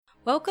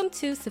Welcome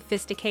to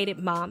Sophisticated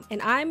Mom,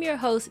 and I'm your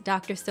host,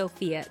 Dr.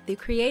 Sophia, the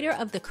creator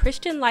of the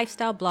Christian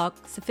lifestyle blog,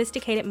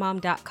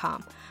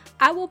 sophisticatedmom.com.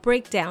 I will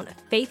break down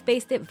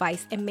faith-based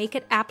advice and make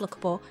it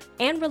applicable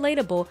and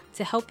relatable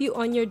to help you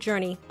on your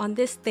journey on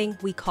this thing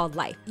we call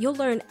life. You'll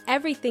learn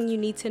everything you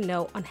need to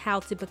know on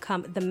how to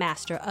become the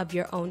master of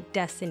your own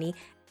destiny.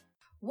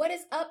 What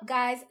is up,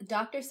 guys?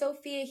 Dr.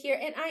 Sophia here,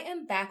 and I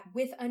am back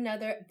with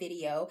another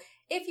video.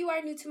 If you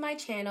are new to my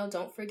channel,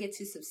 don't forget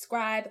to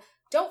subscribe.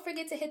 Don't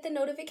forget to hit the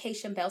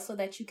notification bell so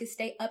that you can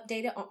stay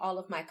updated on all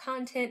of my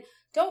content.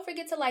 Don't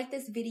forget to like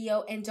this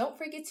video and don't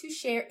forget to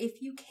share if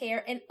you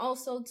care. And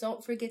also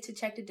don't forget to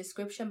check the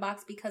description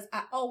box because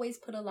I always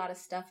put a lot of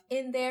stuff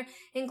in there,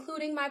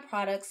 including my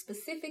products.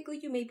 Specifically,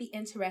 you may be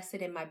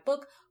interested in my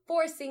book,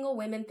 For Single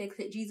Women, Fix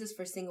It Jesus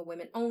for Single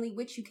Women Only,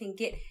 which you can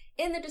get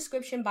in the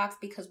description box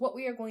because what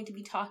we are going to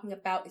be talking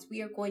about is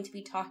we are going to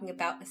be talking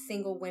about a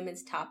single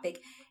women's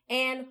topic.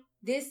 And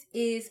this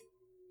is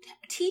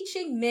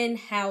teaching men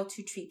how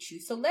to treat you.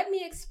 So let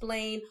me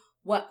explain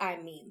what I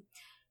mean.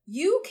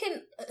 You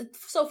can,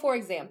 so for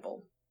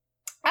example,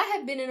 I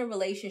have been in a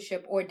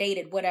relationship or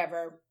dated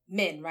whatever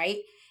men, right?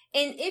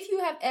 And if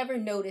you have ever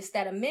noticed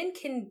that a man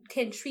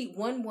can treat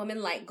one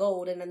woman like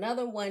gold and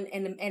another one,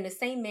 and the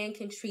same man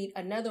can treat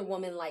another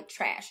woman like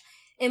trash.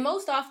 And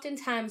most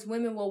oftentimes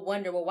women will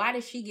wonder, well, why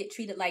does she get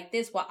treated like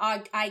this while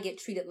I get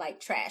treated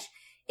like trash?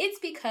 It's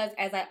because,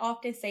 as I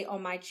often say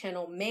on my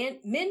channel, men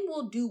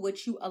will do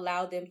what you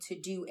allow them to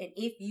do. And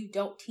if you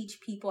don't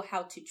teach people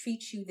how to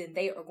treat you, then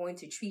they are going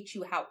to treat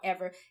you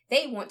however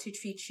they want to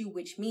treat you,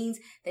 which means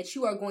that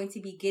you are going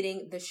to be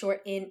getting the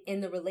short end in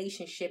the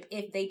relationship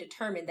if they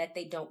determine that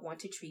they don't want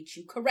to treat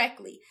you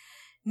correctly.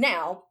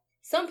 Now,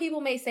 some people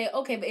may say,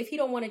 okay, but if he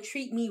don't want to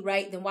treat me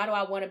right, then why do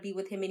I want to be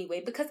with him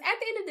anyway? Because at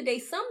the end of the day,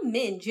 some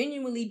men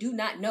genuinely do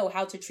not know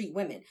how to treat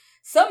women.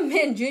 Some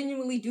men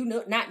genuinely do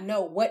not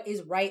know what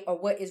is right or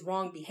what is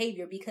wrong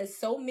behavior because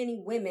so many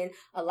women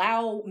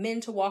allow men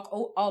to walk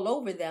all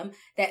over them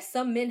that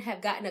some men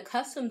have gotten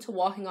accustomed to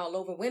walking all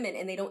over women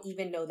and they don't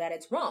even know that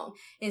it's wrong.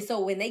 And so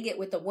when they get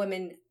with a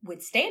woman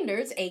with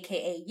standards,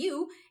 aka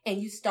you,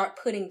 and you start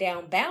putting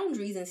down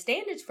boundaries and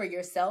standards for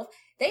yourself,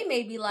 they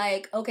may be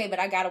like, okay, but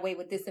I got away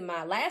with this in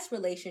my last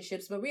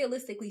relationships. But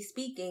realistically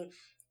speaking,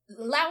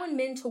 allowing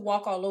men to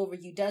walk all over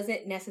you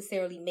doesn't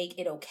necessarily make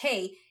it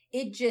okay.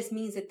 It just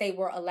means that they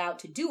were allowed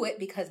to do it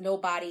because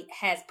nobody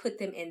has put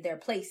them in their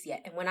place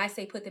yet. And when I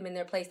say put them in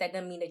their place, that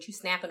doesn't mean that you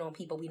snapping on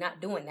people. We're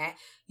not doing that.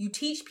 You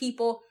teach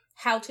people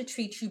how to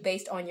treat you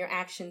based on your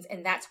actions.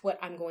 And that's what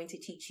I'm going to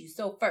teach you.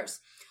 So first,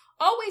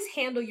 always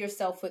handle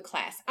yourself with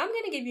class. I'm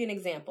going to give you an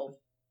example.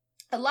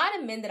 A lot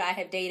of men that I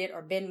have dated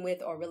or been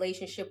with or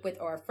relationship with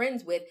or are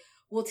friends with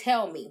will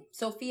tell me,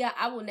 Sophia,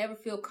 I will never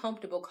feel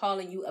comfortable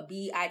calling you a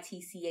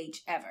bitch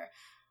ever.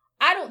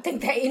 I don't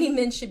think that any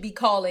men should be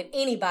calling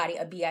anybody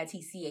a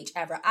bitch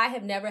ever. I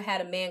have never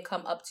had a man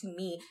come up to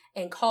me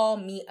and call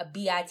me a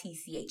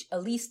bitch,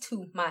 at least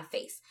to my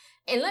face.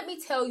 And let me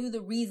tell you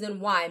the reason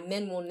why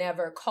men will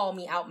never call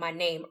me out my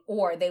name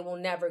or they will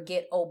never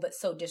get, oh, but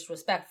so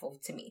disrespectful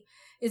to me.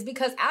 Is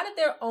because out of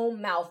their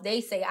own mouth, they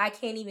say, I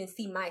can't even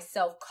see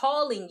myself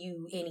calling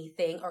you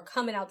anything or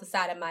coming out the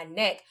side of my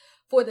neck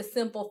for the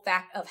simple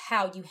fact of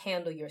how you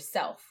handle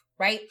yourself,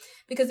 right?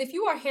 Because if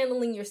you are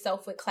handling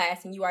yourself with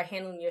class and you are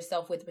handling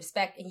yourself with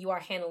respect and you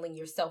are handling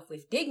yourself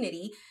with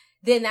dignity,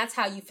 then that's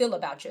how you feel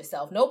about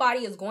yourself.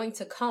 Nobody is going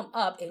to come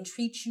up and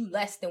treat you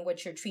less than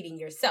what you're treating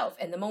yourself.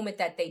 And the moment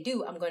that they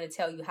do, I'm going to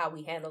tell you how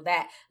we handle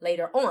that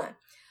later on.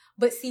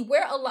 But see,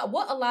 what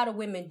a lot of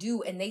women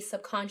do, and they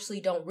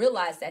subconsciously don't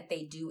realize that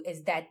they do,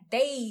 is that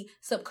they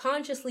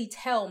subconsciously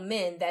tell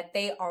men that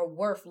they are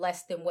worth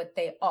less than what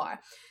they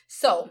are.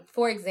 So,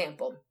 for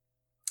example,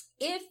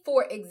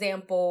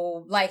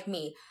 like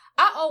me,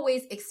 I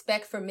always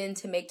expect for men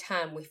to make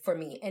time for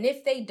me. And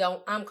if they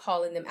don't, I'm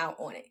calling them out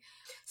on it.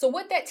 So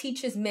what that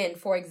teaches men,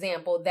 for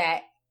example,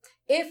 that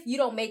if you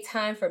don't make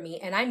time for me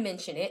and I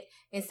mention it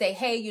and say,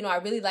 hey, I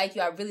really like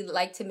you. I really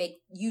like to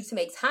make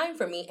time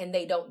for me, and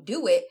they don't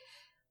do it.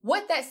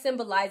 What that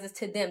symbolizes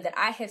to them that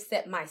I have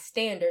set my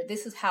standard.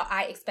 This is how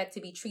I expect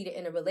to be treated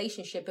in a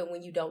relationship. And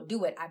when you don't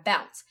do it, I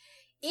bounce.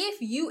 If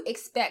you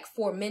expect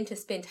for men to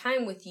spend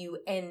time with you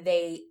and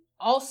they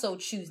also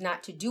choose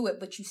not to do it,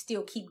 but you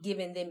still keep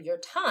giving them your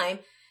time,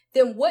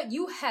 then what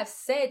you have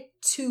said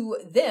to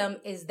them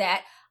is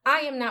that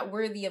I am not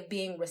worthy of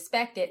being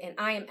respected and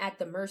I am at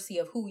the mercy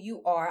of who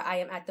you are. I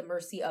am at the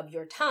mercy of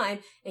your time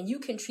and you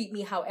can treat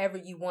me however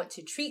you want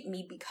to treat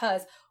me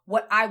because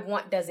what I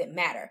want doesn't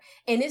matter.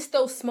 And it's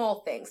those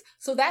small things.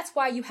 So that's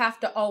why you have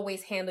to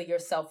always handle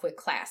yourself with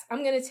class.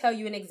 I'm going to tell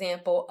you an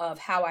example of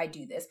how I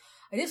do this.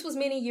 This was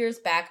many years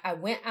back. I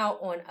went out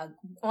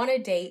on a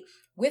date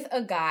with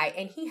a guy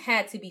and he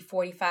had to be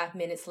 45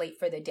 minutes late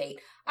for the date.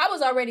 I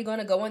was already going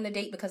to go on the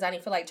date because I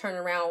didn't feel like turning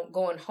around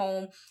going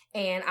home,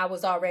 and I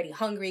was already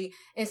hungry.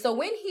 And so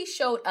when he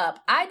showed up,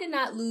 I did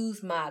not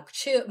lose my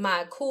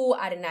cool.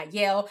 I did not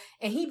yell.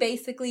 And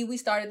we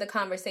started the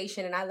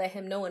conversation, and I let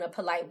him know in a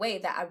polite way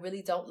that I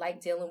really don't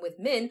like dealing with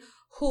men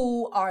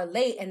who are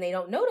late and they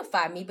don't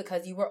notify me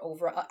because you were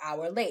over an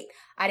hour late.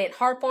 I didn't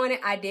harp on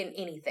it. I didn't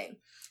anything.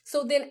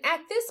 So then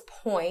at this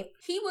point,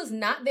 he was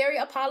not very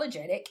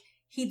apologetic.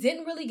 He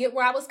didn't really get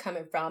where I was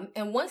coming from.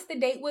 And once the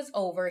date was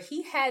over,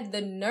 he had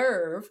the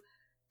nerve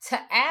to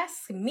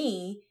ask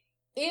me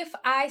if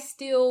I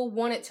still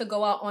wanted to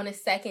go out on a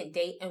second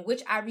date, in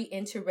which I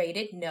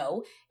reiterated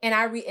no. And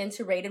I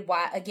reiterated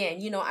why,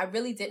 again, I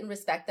really didn't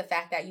respect the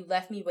fact that you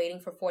left me waiting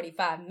for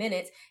 45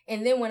 minutes.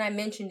 And then when I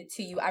mentioned it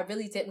to you, I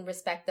really didn't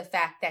respect the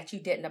fact that you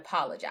didn't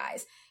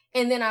apologize.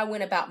 And then I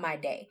went about my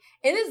day.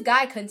 And this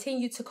guy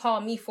continued to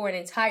call me for an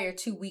entire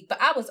 2 weeks, but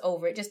I was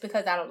over it just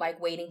because I don't like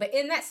waiting. But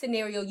in that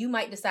scenario, you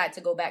might decide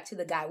to go back to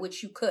the guy,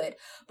 which you could.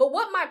 But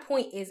what my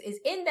point is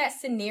in that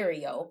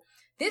scenario,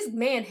 this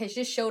man has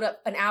just showed up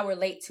an hour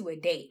late to a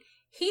date.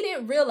 He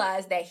didn't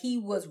realize that he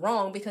was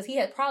wrong because he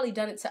had probably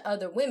done it to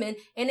other women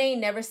and they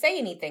never say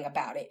anything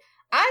about it.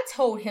 I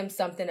told him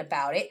something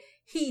about it.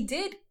 He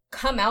did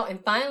come out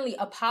and finally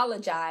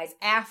apologize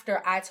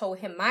after I told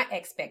him my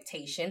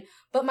expectation.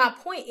 But my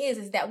point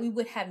is that we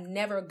would have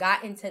never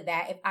gotten to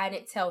that if I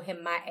didn't tell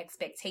him my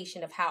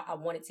expectation of how I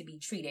wanted to be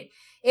treated.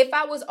 If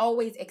I was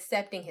always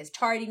accepting his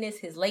tardiness,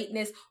 his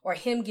lateness, or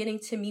him getting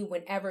to me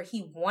whenever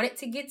he wanted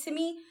to get to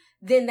me,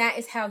 then that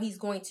is how he's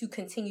going to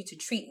continue to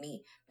treat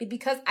me. But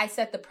because I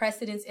set the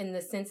precedence in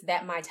the sense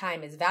that my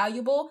time is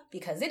valuable,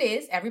 because it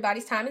is,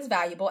 everybody's time is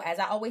valuable. As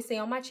I always say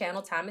on my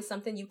channel, time is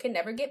something you can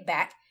never get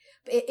back.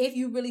 If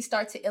you really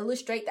start to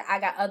illustrate that I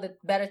got other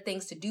better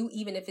things to do,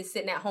 even if it's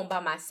sitting at home by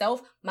myself,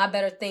 my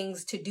better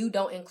things to do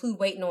don't include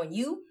waiting on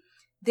you,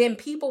 then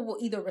people will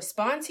either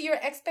respond to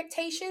your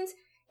expectations,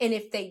 and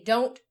if they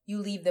don't, you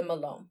leave them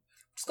alone.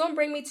 It's going to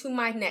bring me to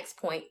my next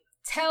point.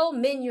 Tell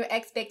men your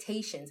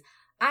expectations.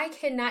 I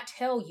cannot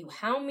tell you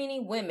how many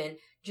women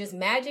just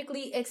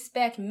magically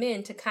expect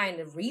men to kind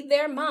of read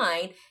their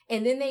mind,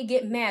 and then they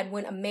get mad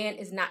when a man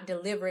is not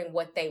delivering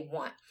what they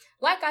want.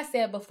 Like I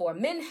said before,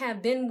 men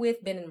have been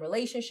in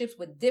relationships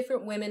with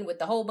different women, with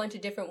a whole bunch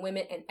of different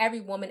women, and every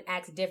woman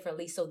acts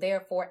differently. So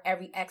therefore,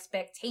 every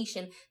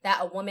expectation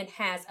that a woman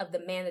has of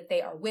the man that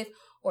they are with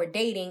or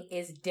dating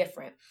is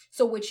different.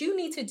 So what you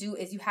need to do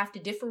is you have to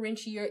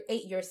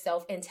differentiate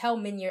yourself and tell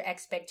men your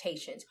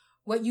expectations.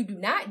 What you do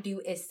not do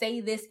is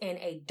say this in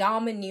a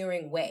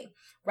domineering way,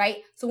 right?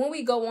 So when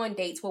we go on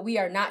dates, what we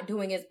are not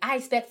doing is, I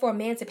expect for a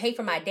man to pay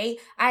for my date.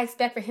 I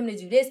expect for him to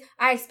do this.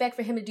 I expect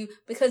for him to do,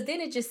 because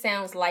then it just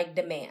sounds like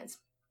demands.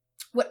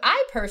 What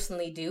I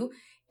personally do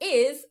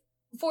is,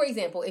 for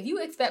example, if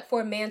you expect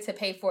for a man to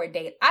pay for a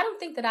date, I don't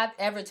think that I've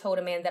ever told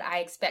a man that I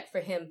expect for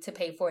him to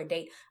pay for a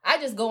date. I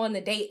just go on the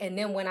date, and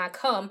then when I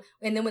come,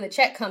 and then when the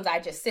check comes, I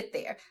just sit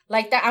there.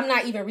 Like that, I'm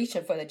not even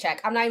reaching for the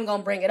check. I'm not even going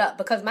to bring it up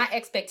because my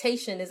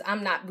expectation is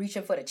I'm not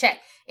reaching for the check.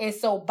 And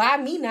so by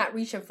me not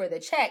reaching for the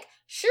check,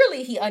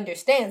 surely he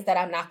understands that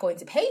I'm not going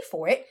to pay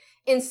for it.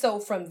 And so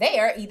from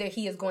there, either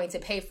he is going to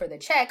pay for the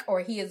check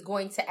or he is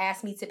going to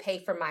ask me to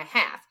pay for my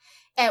half.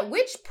 At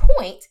which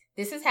point,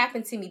 this has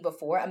happened to me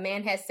before, a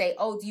man has said,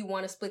 oh, do you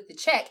want to split the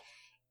check?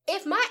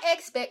 If my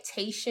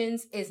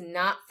expectations is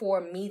not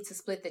for me to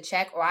split the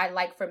check, or I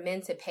like for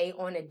men to pay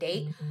on a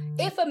date,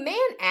 if a man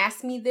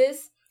asks me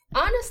this,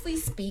 honestly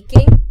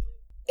speaking,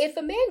 if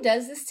a man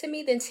does this to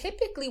me, then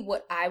typically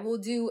what I will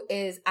do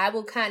is I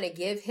will kind of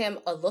give him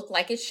a look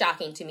like it's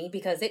shocking to me,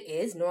 because it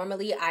is.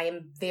 Normally, I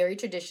am very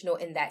traditional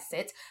in that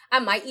sense. I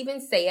might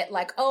even say it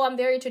like, oh, I'm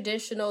very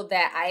traditional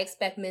that I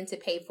expect men to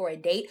pay for a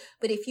date.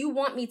 But if you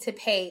want me to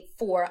pay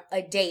for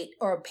a date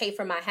or pay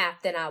for my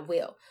half, then I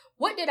will.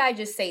 What did I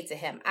just say to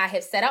him? I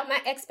have set out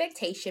my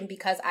expectation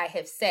because I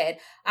have said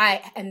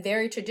I am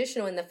very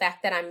traditional in the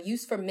fact that I'm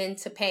used for men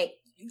to pay.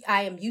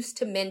 I am used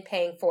to men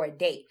paying for a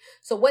date.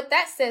 So what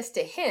that says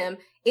to him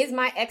is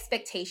my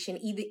expectation.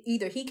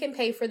 Either he can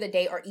pay for the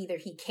date or either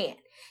he can't.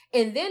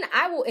 And then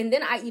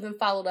I even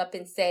followed up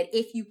and said,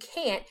 if you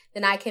can't,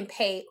 then I can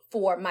pay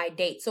for my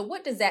date. So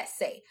what does that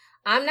say?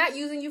 I'm not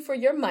using you for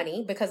your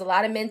money, because a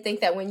lot of men think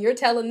that when you're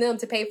telling them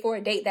to pay for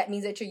a date, that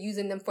means that you're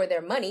using them for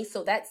their money.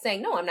 So that's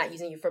saying, no, I'm not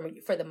using you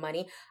for the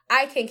money.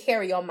 I can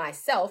carry on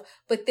myself.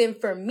 But then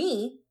for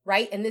me,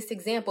 right, in this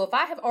example, if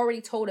I have already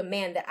told a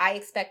man that I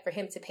expect for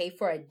him to pay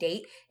for a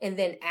date, and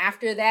then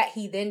after that,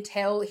 he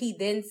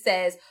then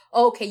says,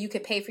 okay, you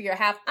could pay for your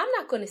half, I'm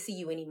not going to see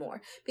you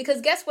anymore.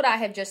 Because guess what I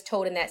have just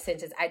told in that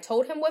sentence? I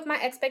told him what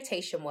my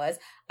expectation was.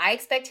 I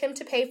expect him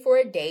to pay for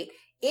a date.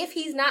 If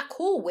he's not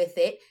cool with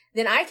it,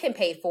 then I can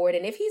pay for it.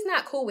 And if he's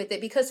not cool with it,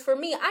 because for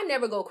me, I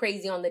never go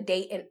crazy on the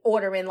date and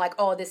ordering like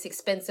all this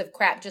expensive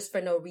crap just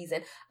for no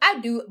reason. I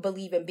do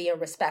believe in being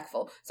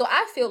respectful. So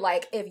I feel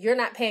like if you're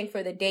not paying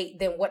for the date,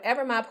 then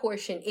whatever my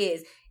portion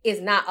is is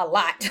not a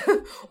lot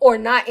or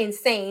not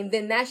insane,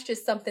 then that's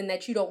just something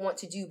that you don't want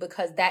to do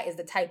because that is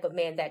the type of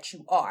man that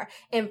you are.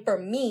 And for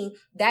me,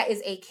 that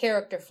is a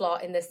character flaw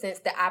in the sense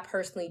that I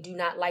personally do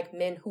not like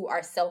men who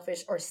are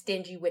selfish or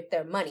stingy with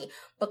their money,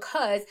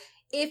 because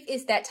if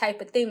it's that type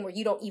of thing where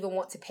you don't even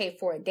want to pay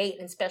for a date,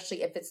 and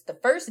especially if it's the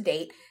first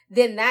date,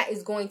 then that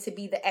is going to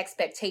be the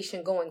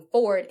expectation going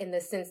forward, in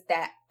the sense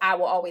that I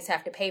will always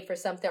have to pay for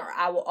something, or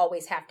I will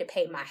always have to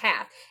pay my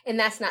half. And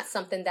that's not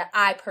something that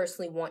I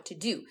personally want to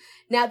do.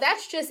 Now,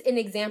 that's just an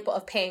example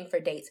of paying for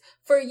dates.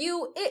 For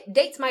you,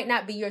 dates might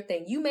not be your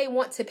thing. You may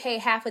want to pay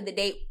half of the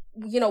date,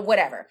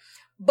 whatever.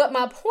 But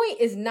my point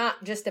is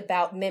not just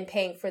about men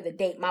paying for the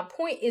date. My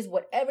point is,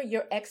 whatever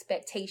your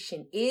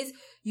expectation is,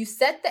 you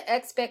set the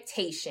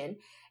expectation.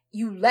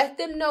 You let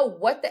them know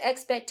what the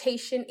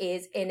expectation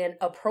is in an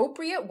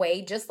appropriate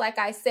way. Just like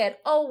I said,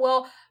 oh,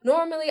 well,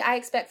 normally I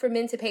expect for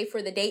men to pay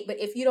for the date, but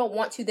if you don't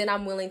want to, then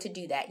I'm willing to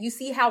do that. You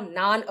see how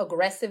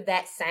non-aggressive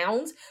that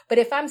sounds? But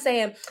if I'm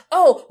saying,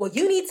 oh, well,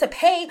 you need to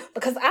pay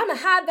because I'm a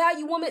high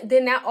value woman,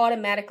 then that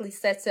automatically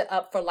sets it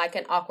up for like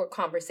an awkward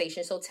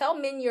conversation. So tell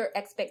men your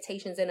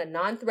expectations in a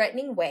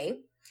non-threatening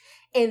way.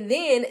 And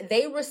then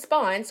they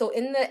respond. So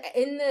in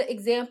the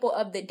example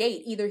of the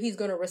date, either he's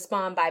going to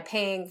respond by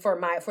paying for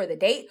the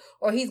date,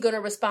 or he's going to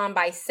respond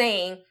by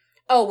saying,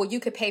 oh, well, you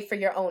could pay for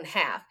your own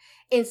half.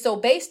 And so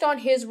based on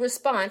his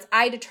response,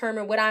 I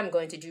determine what I'm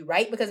going to do,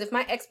 right? Because if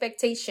my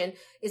expectation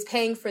is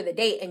paying for the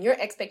date and your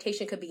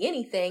expectation could be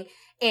anything,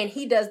 and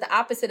he does the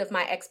opposite of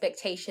my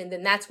expectation,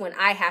 then that's when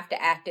I have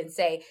to act and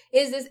say,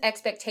 is this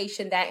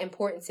expectation that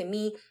important to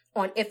me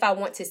on if I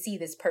want to see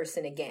this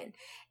person again?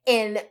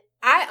 And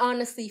I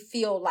honestly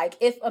feel like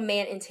if a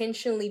man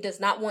intentionally does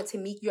not want to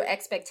meet your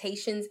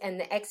expectations and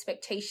the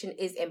expectation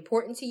is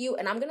important to you,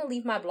 and I'm going to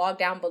leave my blog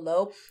down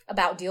below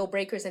about deal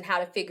breakers and how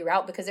to figure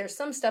out, because there's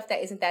some stuff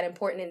that isn't that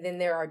important and then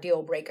there are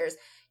deal breakers.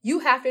 You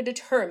have to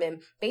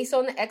determine based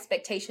on the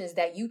expectations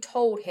that you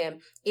told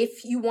him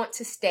if you want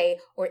to stay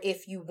or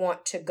if you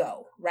want to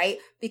go, right?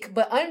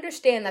 But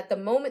understand that the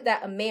moment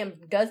that a man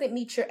doesn't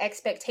meet your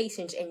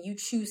expectations and you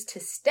choose to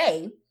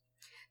stay,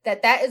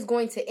 that is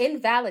going to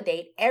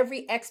invalidate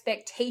every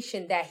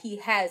expectation that he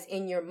has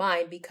in your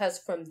mind, because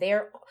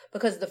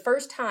the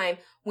first time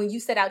when you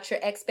set out your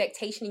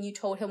expectation and you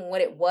told him what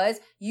it was,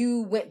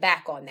 you went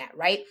back on that,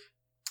 right?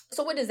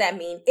 So what does that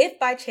mean? If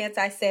by chance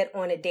I said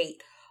on a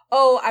date,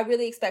 oh, I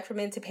really expect for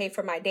men to pay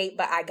for my date,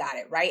 but I got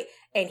it, right?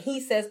 And he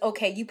says,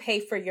 okay, you pay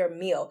for your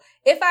meal.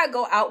 If I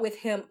go out with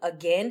him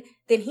again,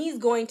 then he's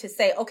going to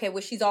say, okay,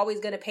 well, she's always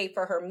going to pay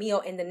for her meal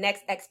in the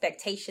next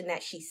expectation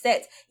that she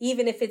sets.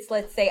 Even if it's,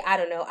 let's say, I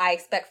don't know, I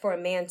expect for a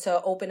man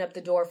to open up the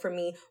door for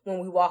me when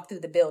we walk through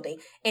the building,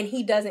 and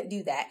he doesn't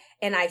do that.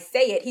 And I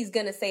say it, he's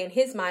going to say in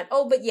his mind,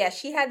 oh, but yeah,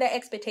 she had that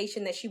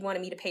expectation that she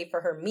wanted me to pay for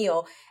her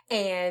meal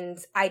and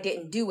I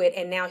didn't do it.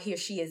 And now here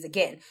she is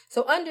again.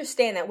 So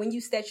understand that when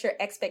you set your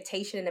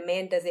expectation and a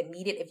man doesn't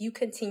meet it, if you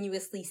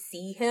continuously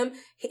see him,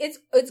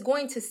 it's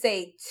going to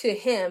say to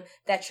him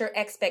that your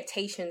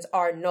expectations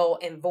are null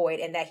and void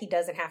and that he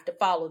doesn't have to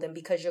follow them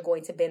because you're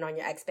going to bend on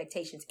your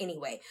expectations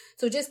anyway.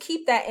 So just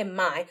keep that in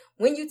mind.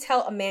 When you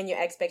tell a man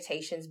your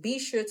expectations, be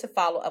sure to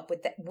follow up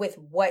with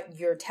what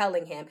you're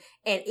telling him.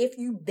 And if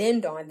you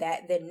bend on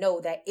that, then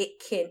know that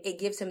it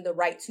gives him the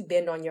right to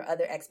bend on your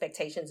other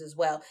expectations as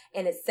well.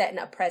 And it's setting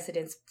a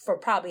precedence for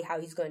probably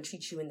how he's going to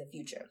treat you in the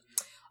future.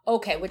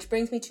 Okay, which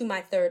brings me to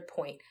my third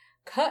point.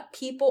 Cut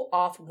people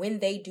off when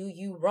they do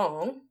you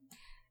wrong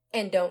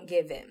and don't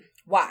give in.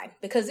 Why?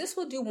 Because this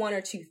will do one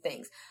or two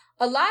things.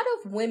 A lot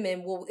of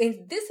women will,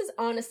 and this is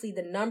honestly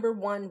the number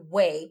one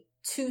way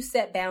to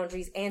set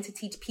boundaries and to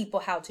teach people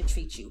how to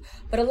treat you.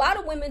 But a lot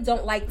of women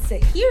don't like to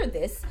hear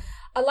this.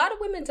 A lot of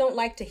women don't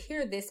like to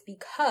hear this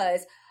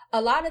because a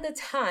lot of the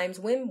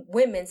times when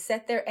women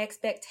set their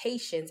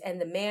expectations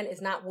and the man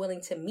is not willing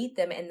to meet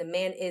them and the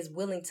man is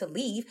willing to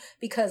leave,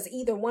 because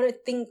either one of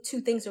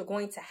two things are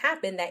going to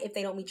happen, that if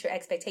they don't meet your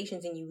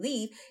expectations and you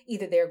leave,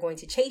 either they're going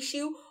to chase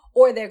you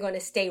or they're going to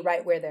stay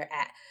right where they're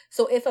at.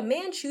 So if a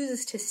man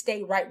chooses to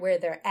stay right where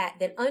they're at,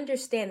 then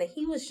understand that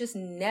he was just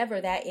never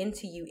that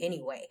into you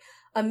anyway.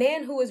 A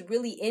man who is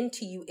really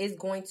into you is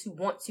going to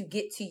want to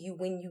get to you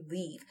when you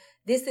leave.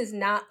 This is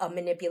not a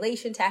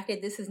manipulation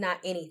tactic. This is not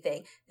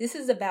anything. This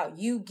is about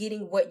you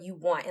getting what you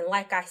want. And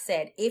like I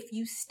said, if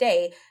you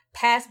stay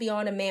past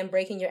beyond a man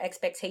breaking your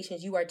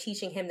expectations, you are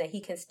teaching him that he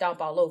can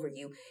stomp all over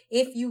you.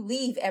 If you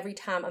leave every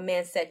time a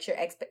man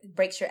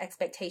breaks your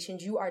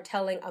expectations, you are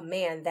telling a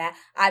man that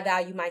I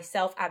value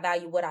myself, I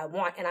value what I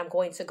want, and I'm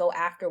going to go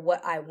after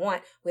what I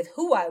want with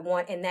who I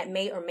want, and that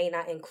may or may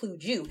not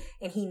include you.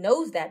 And he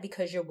knows that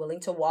because you're willing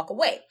to walk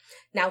away.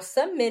 Now,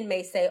 some men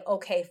may say,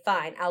 okay,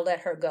 fine, I'll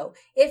let her go.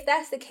 If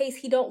that's the case,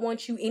 he don't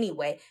want you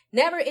anyway.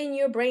 Never in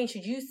your brain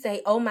should you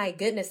say, oh my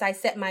goodness, I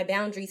set my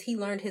boundaries, he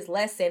learned his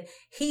lesson,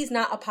 he's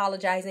not apologizing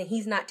apologizing,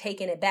 he's not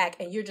taking it back,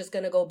 and you're just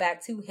going to go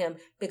back to him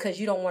because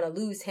you don't want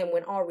to lose him,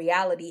 when all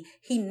reality,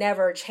 he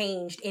never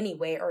changed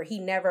anyway, or he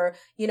never,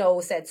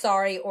 said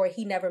sorry, or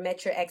he never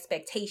met your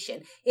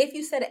expectation. If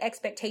you set an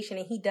expectation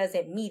and he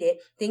doesn't meet it,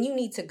 then you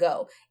need to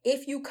go.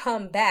 If you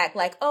come back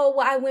like, oh,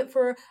 well,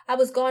 I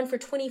was gone for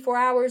 24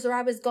 hours, or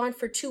I was gone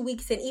for 2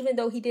 weeks, and even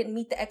though he didn't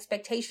meet the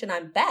expectation,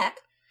 I'm back,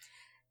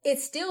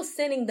 it's still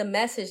sending the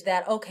message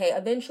that, okay,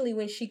 eventually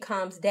when she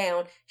calms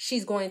down,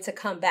 she's going to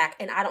come back,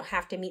 and I don't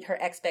have to meet her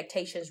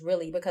expectations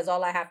really, because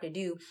all I have to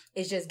do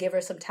is just give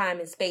her some time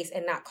and space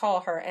and not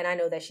call her, and I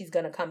know that she's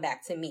going to come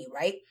back to me,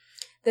 right?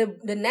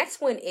 The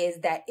next one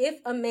is that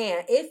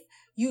if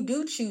you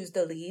do choose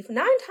to leave,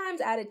 9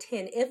 times out of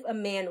 10, if a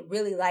man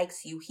really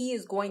likes you, he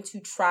is going to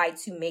try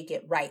to make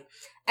it right.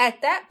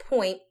 At that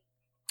point,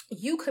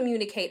 you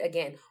communicate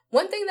again.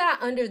 One thing that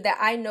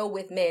I know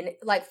with men,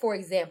 like for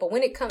example,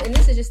 when it comes, and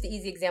this is just the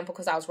easy example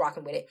because I was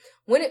rocking with it.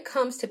 When it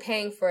comes to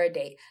paying for a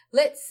date,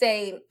 let's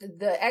say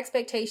the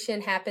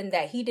expectation happened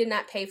that he did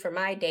not pay for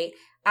my date.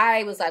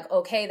 I was like,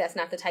 okay, that's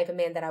not the type of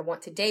man that I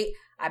want to date.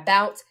 I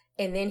bounce,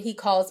 and then he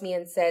calls me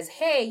and says,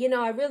 hey,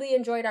 I really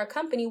enjoyed our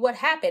company. What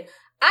happened?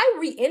 I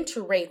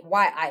reiterate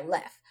why I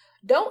left.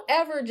 Don't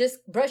ever just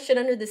brush it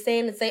under the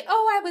sand and say,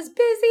 oh, I was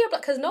busy,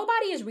 because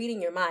nobody is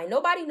reading your mind.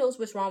 Nobody knows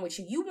what's wrong with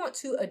you. You want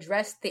to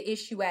address the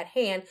issue at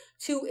hand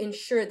to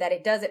ensure that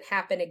it doesn't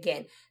happen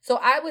again. So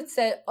I would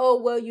say,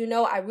 oh, well,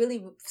 I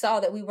really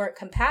saw that we weren't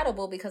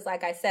compatible because,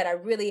 like I said, I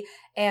really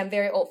am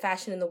very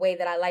old-fashioned in the way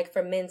that I like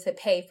for men to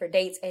pay for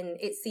dates, and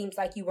it seems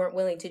like you weren't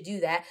willing to do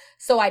that,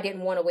 so I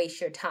didn't want to waste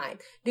your time.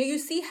 Do you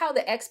see how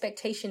the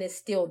expectation is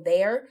still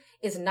there,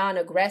 is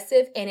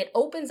non-aggressive, and it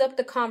opens up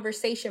the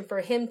conversation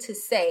for him to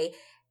say,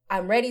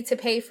 I'm ready to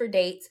pay for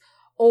dates,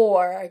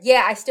 or,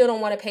 yeah, I still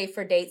don't want to pay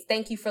for dates.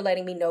 Thank you for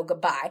letting me know.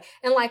 Goodbye.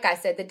 And like I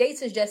said, the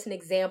dates is just an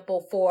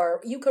example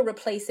you could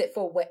replace it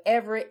for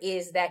whatever it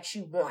is that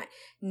you want.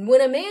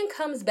 When a man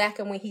comes back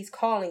and when he's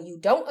calling you,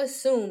 don't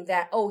assume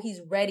that, oh,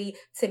 he's ready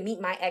to meet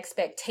my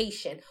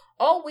expectation.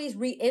 Always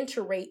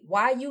reiterate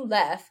why you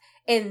left,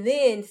 and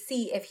then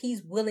see if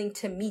he's willing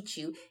to meet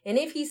you. And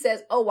if he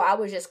says, oh, well, I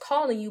was just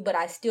calling you, but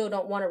I still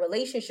don't want a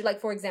relationship. Like,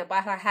 for example,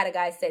 I had a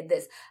guy said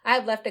this.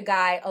 I've left a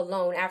guy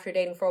alone after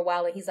dating for a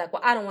while, and he's like,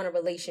 well, I don't want a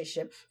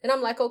relationship. And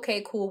I'm like,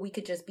 okay, cool. We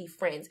could just be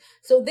friends.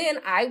 So then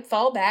I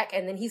fall back,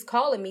 and then he's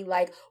calling me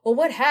like, well,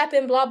 what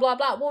happened? Blah, blah,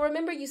 blah. Well,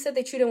 remember you said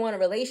that you didn't want a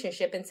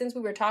relationship. And since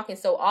we were talking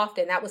so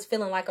often, that was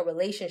feeling like a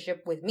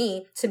relationship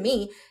to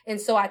me. And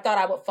so I thought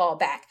I would fall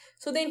back.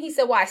 So then he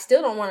said, well, I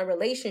still don't want a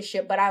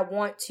relationship, but I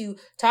want to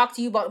talk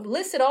to you about,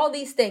 listed all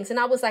these things. And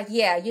I was like,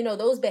 yeah,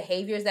 those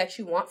behaviors that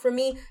you want from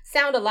me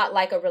sound a lot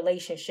like a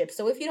relationship.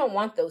 So if you don't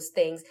want those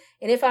things,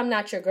 and if I'm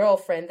not your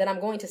girlfriend, then I'm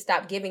going to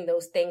stop giving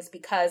those things,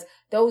 because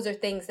those are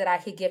things that I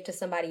could give to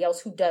somebody else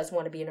who does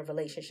want to be in a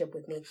relationship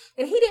with me.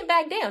 And he didn't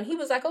back down. He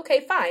was like, okay,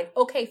 fine.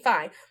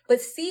 But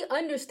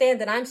understand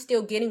that I'm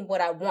still getting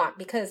what I want,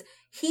 because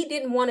he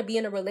didn't want to be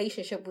in a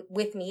relationship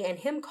with me, and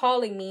him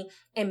calling me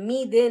and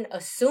me then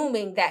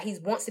assuming that he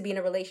wants to be in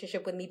a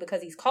relationship with me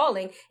because he's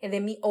calling, and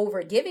then me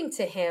over giving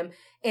to him,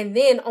 and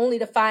then only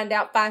to find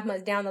out 5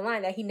 months down the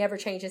line that he never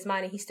changed his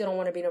mind and he still don't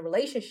want to be in a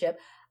relationship.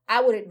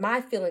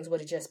 My feelings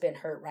would have just been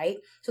hurt, right?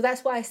 So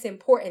that's why it's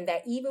important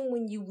that even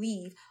when you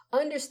leave,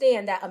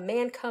 understand that a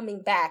man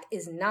coming back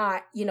is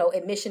not,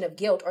 admission of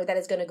guilt, or that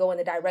it's going to go in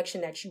the direction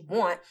that you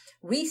want.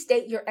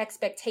 Restate your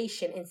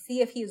expectation and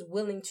see if he is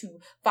willing to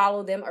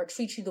follow them or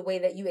treat you the way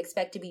that you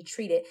expect to be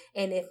treated.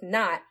 And if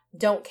not,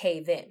 don't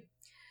cave in.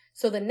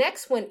 So the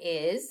next one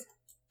is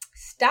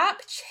stop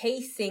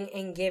chasing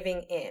and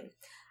giving in.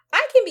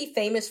 I can be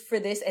famous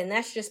for this, and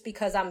that's just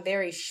because I'm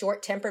very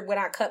short-tempered when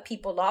I cut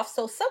people off.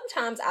 So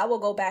sometimes I will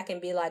go back and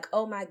be like,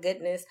 oh my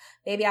goodness,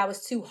 maybe I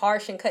was too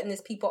harsh in cutting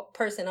this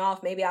person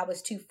off. Maybe I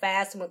was too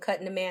fast when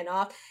cutting the man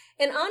off.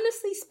 And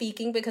honestly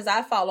speaking, because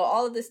I follow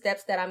all of the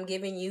steps that I'm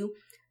giving you,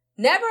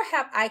 never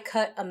have I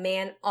cut a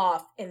man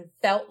off and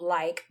felt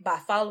like by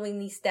following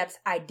these steps,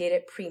 I did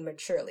it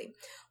prematurely.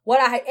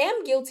 What I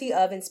am guilty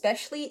of, and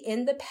especially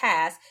in the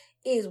past,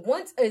 is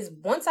once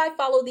I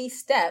follow these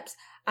steps,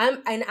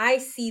 I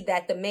see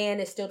that the man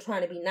is still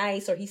trying to be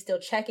nice, or he's still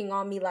checking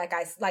on me like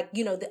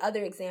the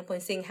other example,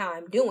 and seeing how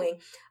I'm doing,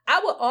 I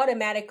will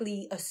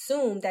automatically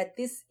assume that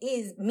this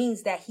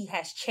means that he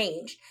has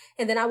changed.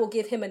 And then I will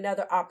give him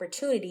another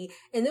opportunity.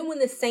 And then when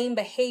the same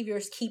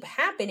behaviors keep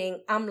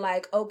happening, I'm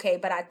like, okay,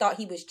 but I thought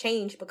he was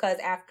changed because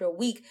after a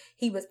week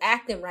he was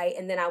acting right.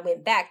 And then I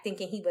went back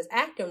thinking he was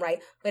acting right.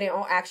 But in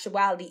all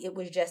actuality, it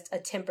was just a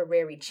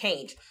temporary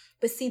change.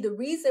 But see, the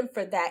reason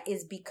for that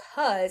is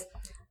because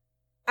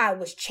I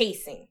was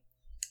chasing.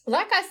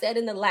 like I said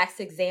in the last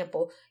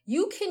example,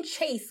 you can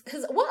chase,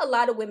 because what a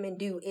lot of women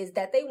do is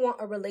that they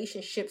want a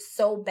relationship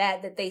so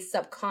bad that they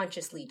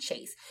subconsciously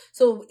chase.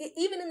 So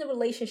even in the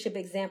relationship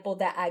example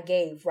that I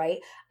gave, right,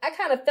 I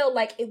kind of felt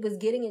like it was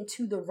getting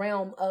into the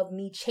realm of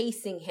me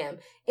chasing him,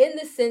 in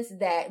the sense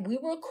that we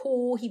were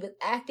cool. He was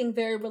acting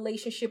very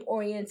relationship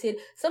oriented.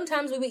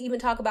 Sometimes we would even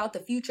talk about the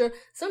future.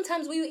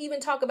 Sometimes we would even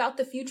talk about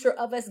the future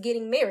of us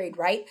getting married,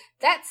 right?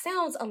 That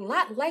sounds a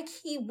lot like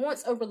he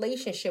wants a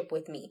relationship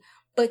with me.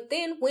 But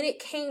then when it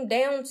came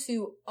down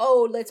to,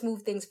 oh, let's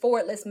move things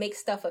forward, let's make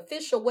stuff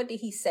official, what did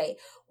he say?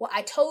 Well,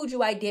 I told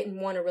you I didn't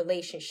want a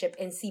relationship.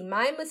 And see,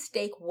 my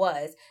mistake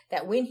was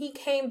that when he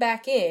came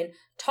back in,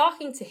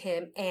 talking to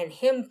him and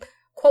him,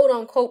 quote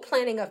unquote,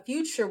 planning a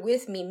future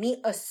with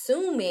me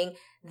assuming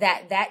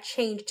that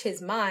changed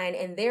his mind,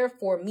 and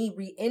therefore me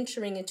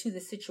re-entering into the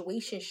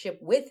situationship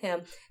with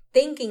him,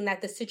 thinking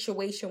that the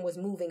situation was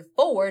moving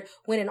forward,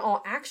 when in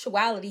all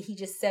actuality, he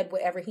just said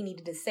whatever he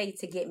needed to say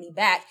to get me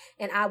back.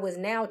 And I was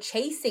now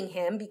chasing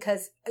him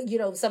because,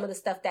 some of the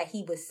stuff that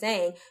he was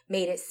saying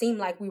made it seem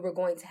like we were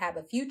going to have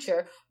a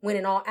future, when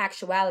in all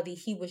actuality,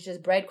 he was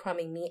just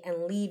breadcrumbing me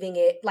and leaving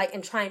it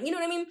and trying, you know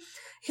what I mean?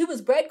 He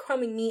was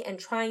breadcrumbing me and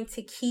trying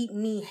to keep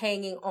me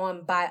hanging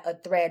on by a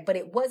thread, but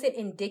it wasn't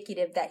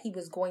indicative that he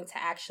was going to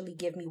actually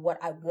give me what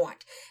I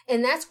want.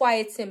 And that's why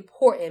it's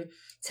important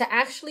to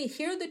actually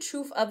hear the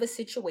truth of a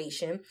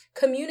situation,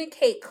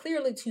 communicate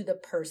clearly to the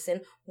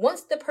person.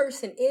 Once the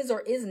person is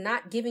or is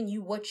not giving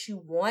you what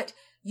you want,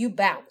 you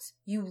bounce,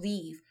 you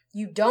leave.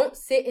 You don't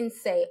sit and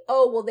say,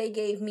 oh, well, they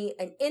gave me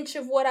an inch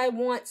of what I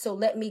want, so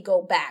let me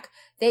go back.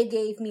 They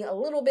gave me a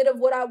little bit of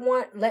what I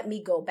want, let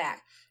me go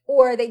back.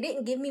 Or they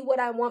didn't give me what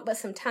I want, but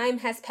some time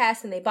has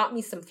passed and they bought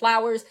me some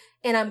flowers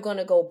and I'm going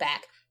to go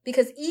back.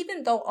 Because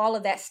even though all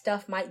of that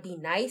stuff might be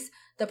nice,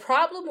 the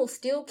problem will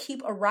still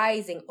keep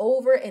arising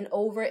over and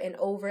over and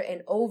over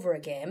and over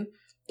again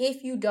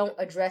if you don't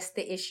address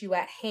the issue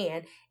at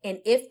hand, and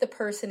if the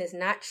person is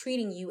not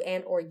treating you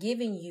and or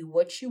giving you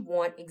what you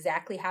want,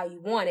 exactly how you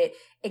want it,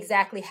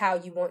 exactly how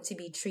you want to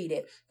be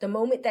treated. The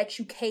moment that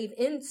you cave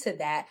into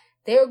that,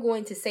 they're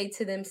going to say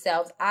to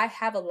themselves, I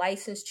have a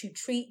license to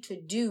treat, to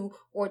do,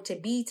 or to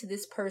be to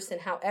this person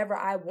however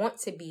I want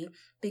to be,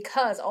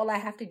 because all I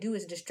have to do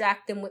is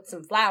distract them with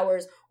some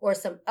flowers or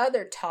some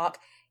other talk.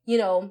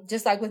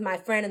 Just like with my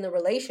friend in the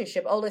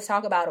relationship, oh, let's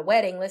talk about a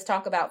wedding, let's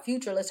talk about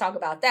future, let's talk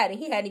about that. And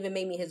he hadn't even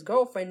made me his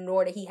girlfriend,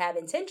 nor did he have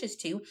intentions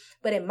to.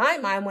 But in my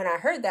mind, when I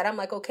heard that, I'm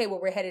like, okay, well,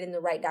 we're headed in the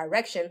right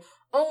direction.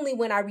 Only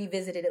when I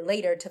revisited it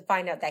later to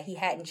find out that he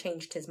hadn't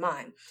changed his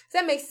mind.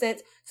 Does that make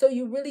sense? So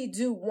you really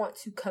do want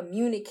to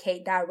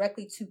communicate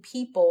directly to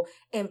people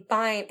and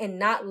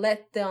not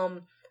let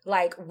them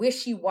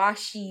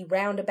wishy-washy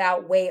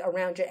roundabout way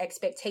around your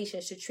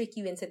expectations to trick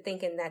you into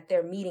thinking that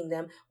they're meeting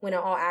them, when in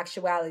all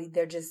actuality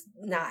they're just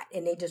not,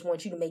 and they just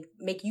want you to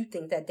make you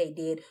think that they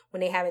did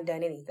when they haven't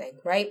done anything,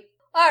 right?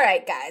 All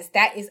right, guys,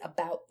 that is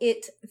about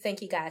it.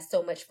 Thank you guys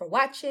so much for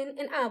watching,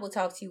 and I will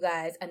talk to you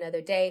guys another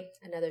day,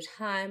 another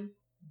time.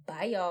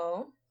 Bye,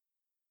 y'all.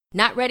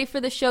 Not ready for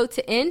the show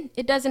to end?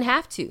 It doesn't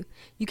have to.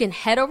 You can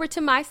head over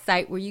to my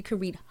site where you can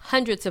read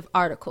hundreds of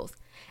articles.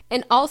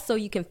 And also,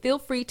 you can feel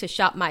free to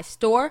shop my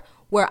store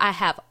where I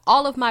have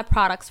all of my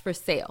products for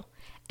sale.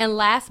 And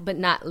last but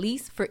not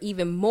least, for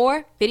even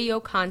more video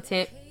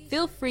content,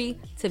 feel free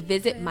to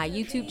visit my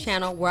YouTube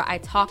channel where I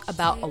talk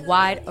about a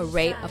wide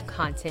array of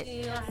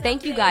content.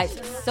 Thank you guys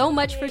so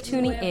much for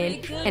tuning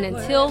in. And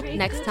until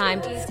next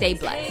time, stay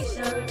blessed.